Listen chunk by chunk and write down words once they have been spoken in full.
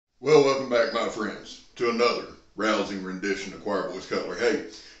Well, welcome back, my friends, to another rousing rendition of Choir Boys Cutlery. Hey,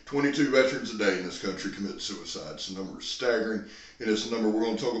 22 veterans a day in this country commit suicide. It's a number staggering, and it's a number we're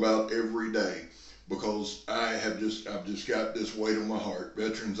going to talk about every day because I've just got this weight on my heart.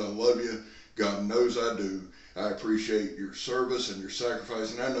 Veterans, I love you. God knows I do. I appreciate your service and your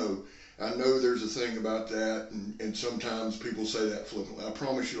sacrifice, and I know there's a thing about that, and sometimes people say that flippantly. I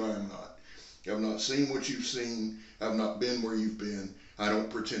promise you I am not. I've not seen what you've seen. I've not been where you've been. I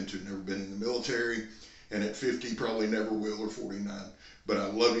don't pretend to. Never been in the military, and at 50 probably never will, or 49. But I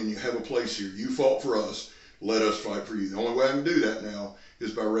love you, and you have a place here. You fought for us. Let us fight for you. The only way I can do that now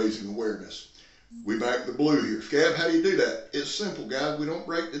is by raising awareness. We back the blue here. Scab, how do you do that? It's simple, guys. We don't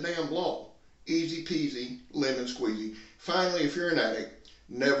break the damn law. Easy peasy, lemon squeezy. Finally, if you're an addict,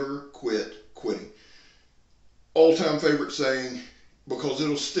 never quit quitting. All-time favorite saying, because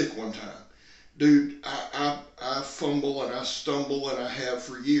it'll stick one time. Dude, I fumble and I stumble and I have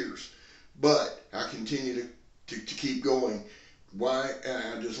for years, but I continue to keep going. Why? And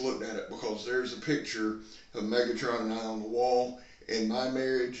I just looked at it because there's a picture of Megatron and I on the wall, and my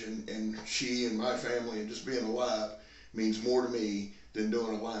marriage and she and my family and just being alive means more to me than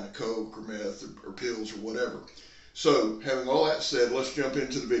doing a line of coke or meth or pills or whatever. So having all that said, let's jump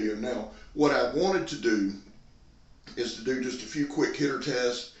into the video. Now, what I wanted to do is to do just a few quick hitter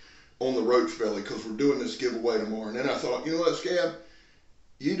tests on the Roach belly because we're doing this giveaway tomorrow. And then I thought, you know what, Scab,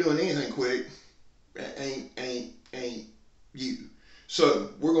 you doing anything quick ain't you. So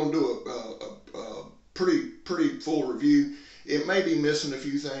we're gonna do a pretty full review. It may be missing a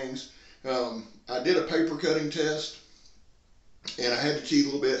few things. I did a paper cutting test, and I had to cheat a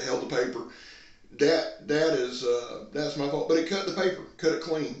little bit. Held the paper. That's my fault. But it cut the paper, cut it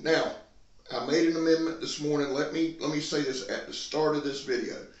clean. Now I made an amendment this morning. Let me say this at the start of this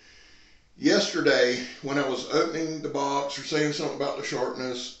video. Yesterday, when I was opening the box or saying something about the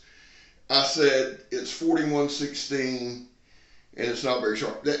sharpness, I said it's 4116 and it's not very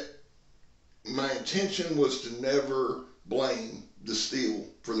sharp. That my intention was to never blame the steel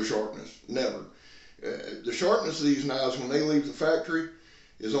for the sharpness. Never. The sharpness of these knives when they leave the factory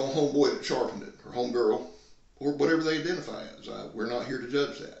is on homeboy that sharpened it, or homegirl, or whatever they identify as. We're not here to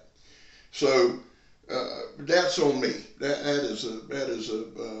judge that. So that's on me. That is a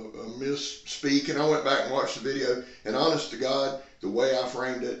misspeak, and I went back and watched the video, and honest to God, the way I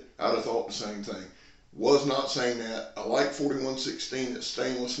framed it, I'd have thought the same thing. Was not saying that. I like 4116. It's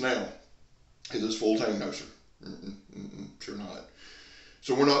stainless now. Is this full tang? No, sir. Sure not.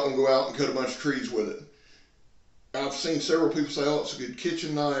 So we're not going to go out and cut a bunch of trees with it. I've seen several people say, oh, it's a good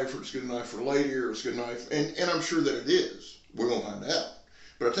kitchen knife, or it's a good knife for a lady, or it's a good knife, and I'm sure that it is. We're going to find out.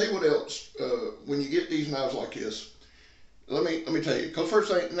 But I'll tell you what else, when you get these knives like this, let me tell you, because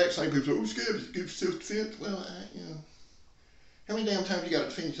the next thing people say, oh, it's good, it's good self-defense. Well, how many damn times you got to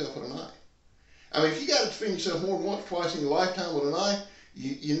defend yourself with a knife? I mean, if you got to defend yourself more than once, twice in your lifetime with a knife,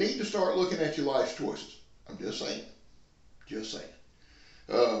 you need to start looking at your life's choices. I'm just saying. Just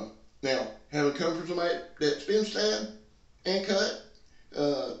saying. Now, having come from somebody that's been stabbed and cut,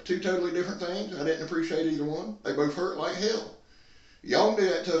 two totally different things. I didn't appreciate either one. They both hurt like hell. Y'all can do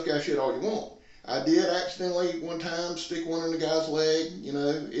that tough guy shit all you want. I did accidentally one time stick one in the guy's leg.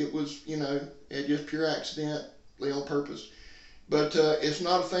 It was, it just pure accidentally on purpose. But it's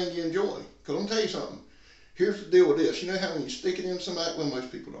not a thing you enjoy. Because I'm going to tell you something. Here's the deal with this. You know how when you stick it in somebody, well,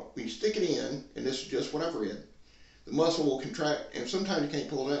 most people don't. When you stick it in, and this is just what I've read, the muscle will contract, and sometimes you can't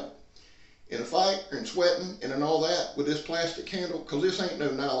pull it out. In a fight, or in sweating, and in all that, with this plastic handle, because this ain't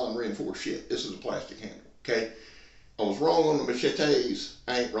no nylon reinforced shit. This is a plastic handle, okay? I was wrong on the machetes.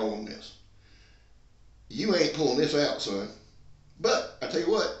 I ain't wrong on this. You ain't pulling this out, son. But I tell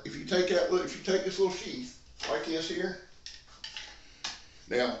you what, if you take this little sheath like this here.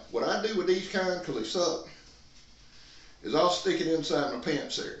 Now, what I do with these kind, because they suck, is I'll stick it inside my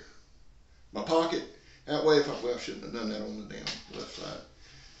pants there, my pocket. That way, I shouldn't have done that on the damn left side.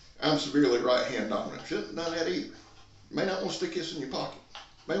 I'm severely right-hand dominant. Shouldn't have done that either. You may not want to stick this in your pocket.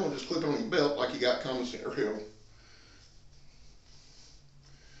 You may want to just clip it on your belt like you got common center hill.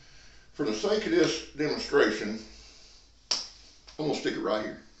 For the sake of this demonstration, I'm going to stick it right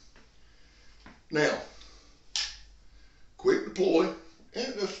here. Now, quick deploy, and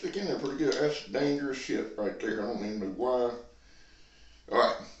it does stick in there pretty good. That's dangerous shit right there. I don't even know why.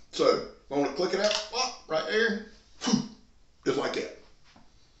 Alright, so I'm going to click it out, right there, just like that.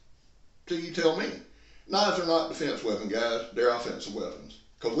 So you tell me. Knives are not defense weapons, guys. They're offensive weapons.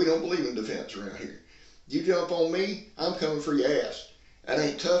 Because we don't believe in defense around here. You jump on me, I'm coming for your ass. That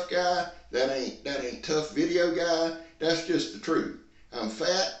ain't tough guy. That ain't tough video guy. That's just the truth. I'm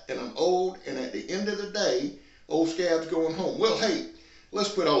fat and I'm old, and at the end of the day, old Scab's going home. Well, hey,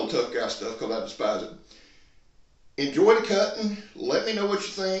 let's quit all the tough guy stuff because I despise it. Enjoy the cutting. Let me know what you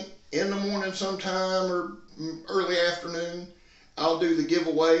think in the morning sometime or early afternoon. I'll do the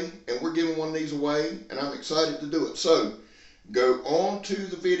giveaway, and we're giving one of these away, and I'm excited to do it. So go on to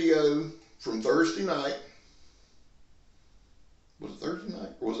the video from Thursday night. Was it Thursday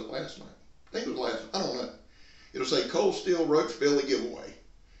night or was it last night? I think it was last. I don't know. It'll say Cold Steel Roach Belly giveaway.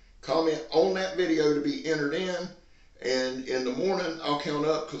 Comment on that video to be entered in, and in the morning I'll count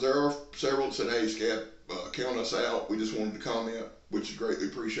up, because there are several that said, "Hey, Scab, count us out. We just wanted to comment," which is greatly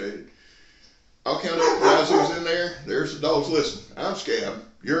appreciated. I'll count up the guys who's in there. There's the dogs. Listen, I'm Scab.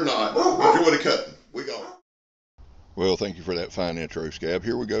 You're not. Enjoy the cutting. We go. Well, thank you for that fine intro, Scab.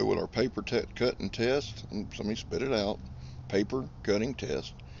 Here we go with our paper cutting test. And let me spit it out. Paper cutting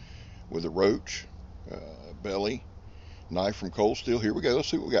test with a Roach belly knife from Cold Steel. Here we go. Let's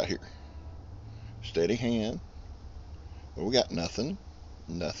see what we got here. Steady hand. Well, we got nothing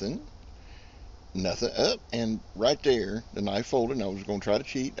up, and right there the knife folded. I was going to try to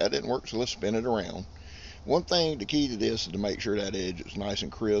cheat. That didn't work, so let's spin it around. One thing, the key to this is to make sure that edge is nice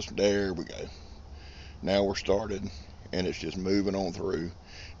and crisp. There we go. Now we're started, and it's just moving on through.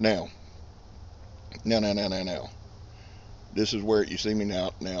 Now this is where you see me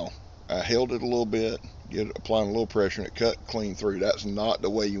now. I held it a little bit, applying a little pressure, and it cut clean through. That's not the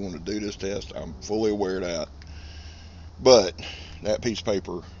way you want to do this test. I'm fully aware of that, but that piece of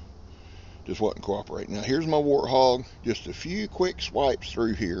paper just wasn't cooperating. Now here's my warthog. Just a few quick swipes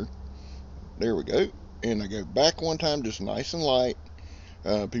through here. There we go. And I go back one time, just nice and light.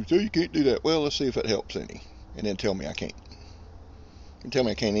 People say, "You can't do that." Well, let's see if it helps any, and then tell me I can't. And tell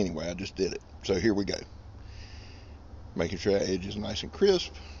me I can't anyway. I just did it. So here we go. Making sure that edge is nice and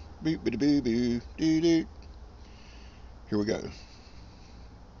crisp. Boo boo boo boo doo doo. Here we go.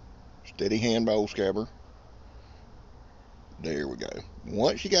 Steady hand by old Scabber. There we go.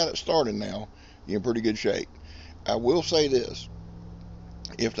 Once you got it started now, you're in pretty good shape. I will say this.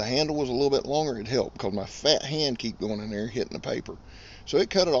 If the handle was a little bit longer, it'd help, because my fat hand keep going in there hitting the paper. So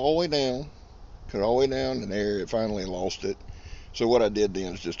it cut it all the way down. Cut it all the way down, and there it finally lost it. So what I did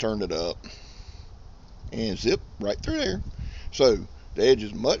then is just turned it up and zip right through there. So the edge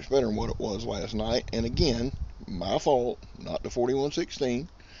is much better than what it was last night. And again, my fault, not the 4116.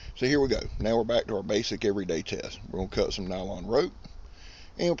 So here we go. Now we're back to our basic everyday test. We're going to cut some nylon rope,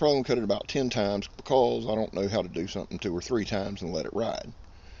 and we'll probably cut it about 10 times, because I don't know how to do something 2 or 3 times and let it ride.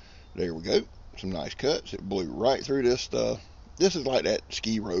 There we go. Some nice cuts. It blew right through this stuff. This is like that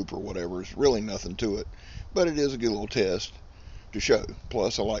ski rope or whatever. It's really nothing to it, but it is a good little test to show.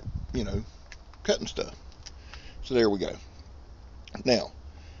 Plus I like, cutting stuff. So there we go. Now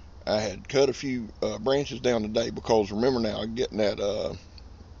I had cut a few branches down today, because remember now, I'm getting that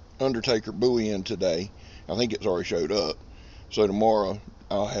Undertaker buoy in today. I think it's already showed up. So tomorrow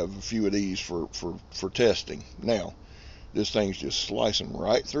I'll have a few of these for testing. Now this thing's just slicing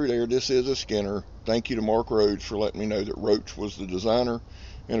right through there. This is a Skinner. Thank you to Mark Roach for letting me know that Roach was the designer,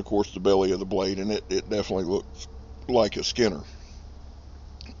 and of course the belly of the blade, and it definitely looks like a Skinner.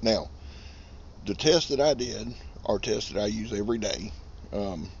 Now the tests that I did are tests that I use every day.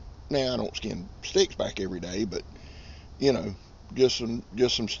 Now I don't skin sticks back every day, but just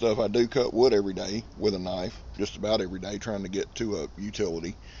some stuff. I do cut wood every day with a knife, just about every day, trying to get to a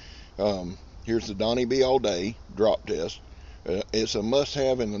utility. Here's the Donnie B all day drop test. It's a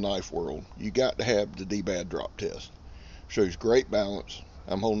must-have in the knife world. You got to have the D-Bad drop test. Shows great balance.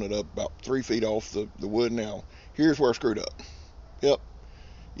 I'm holding it up about 3 feet off the wood now. Here's where I screwed up. Yep,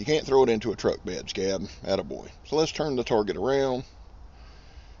 you can't throw it into a truck bed, Scab. Attaboy. So let's turn the target around.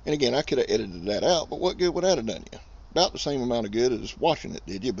 And again, I could have edited that out, but what good would that have done you? About the same amount of good as watching it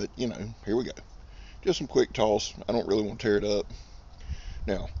did you, but here we go. Just some quick toss. I don't really want to tear it up.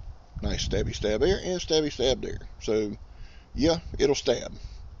 Now, nice stabby stab there and stabby stab there. So yeah, it'll stab.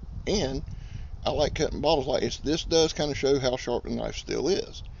 And I like cutting bottles like this. This does kind of show how sharp the knife still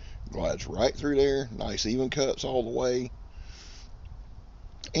is. Glides right through there. Nice even cuts all the way.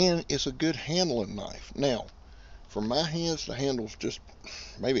 And it's a good handling knife. Now, for my hands, the handle's just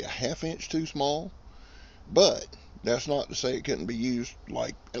maybe a ½ inch too small. But that's not to say it couldn't be used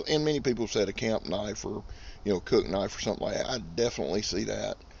like, and many people said a camp knife or, cook knife or something like that. I definitely see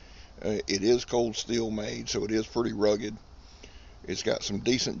that. It is Cold Steel made, so it is pretty rugged. It's got some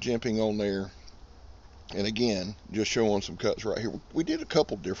decent jimping on there. And again, just showing some cuts right here. We did a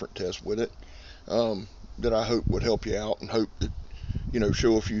couple different tests with it that I hope would help you out, and hope that,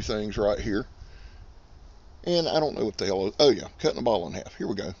 show a few things right here. And I don't know what the hell is. Oh yeah, cutting a bottle in half. Here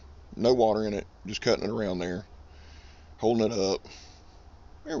we go. No water in it, just cutting it around there, holding it up.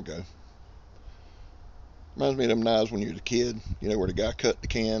 There we go. Reminds me of them knives when you was a kid, you know, where the guy cut the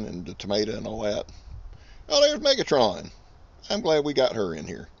can and the tomato and all that. Oh, there's Megatron. I'm glad we got her in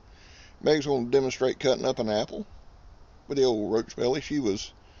here. Meg's going to demonstrate cutting up an apple with the old roach belly. She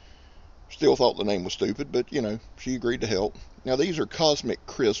still thought the name was stupid, but, you know, she agreed to help. Now, these are Cosmic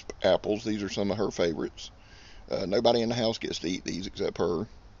Crisp apples. These are some of her favorites. Nobody in the house gets to eat these except her,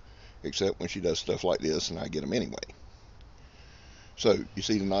 except when she does stuff like this, and I get them anyway. So, you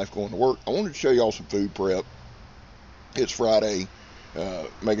see the knife going to work. I wanted to show y'all some food prep. It's Friday.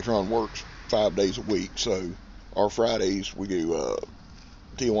 Megatron works 5 days a week, so our Fridays we do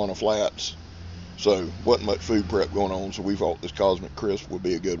Tijuana Flats. So, wasn't much food prep going on, so we thought this Cosmic Crisp would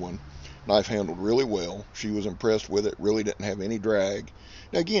be a good one. Knife handled really well. She was impressed with it. Really didn't have any drag.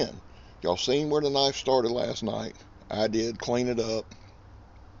 Now, again, y'all seen where the knife started last night. I did clean it up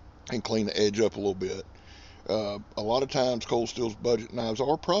and clean the edge up a little bit. A lot of times Cold Steel's budget knives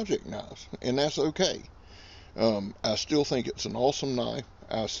are project knives, and that's okay. I still think it's an awesome knife.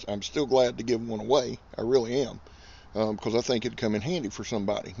 I'm still glad to give one away. I really am, because I think it'd come in handy for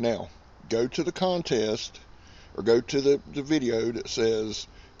somebody. Now, go to the contest, or go to the video that says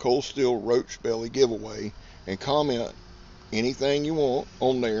Cold Steel Roach Belly giveaway, and comment anything you want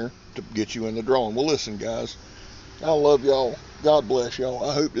on there to get you in the drawing. Well, listen, guys, I love y'all. God bless y'all.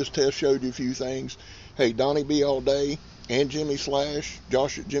 I hope this test showed you a few things. Hey, Donnie B all day and Jimmy Slash,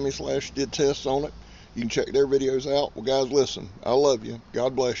 Josh at Jimmy Slash did tests on it. You can check their videos out. Well, guys, listen, I love you.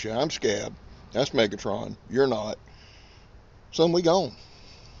 God bless you. I'm Scab. That's Megatron. You're not. Son, we gone.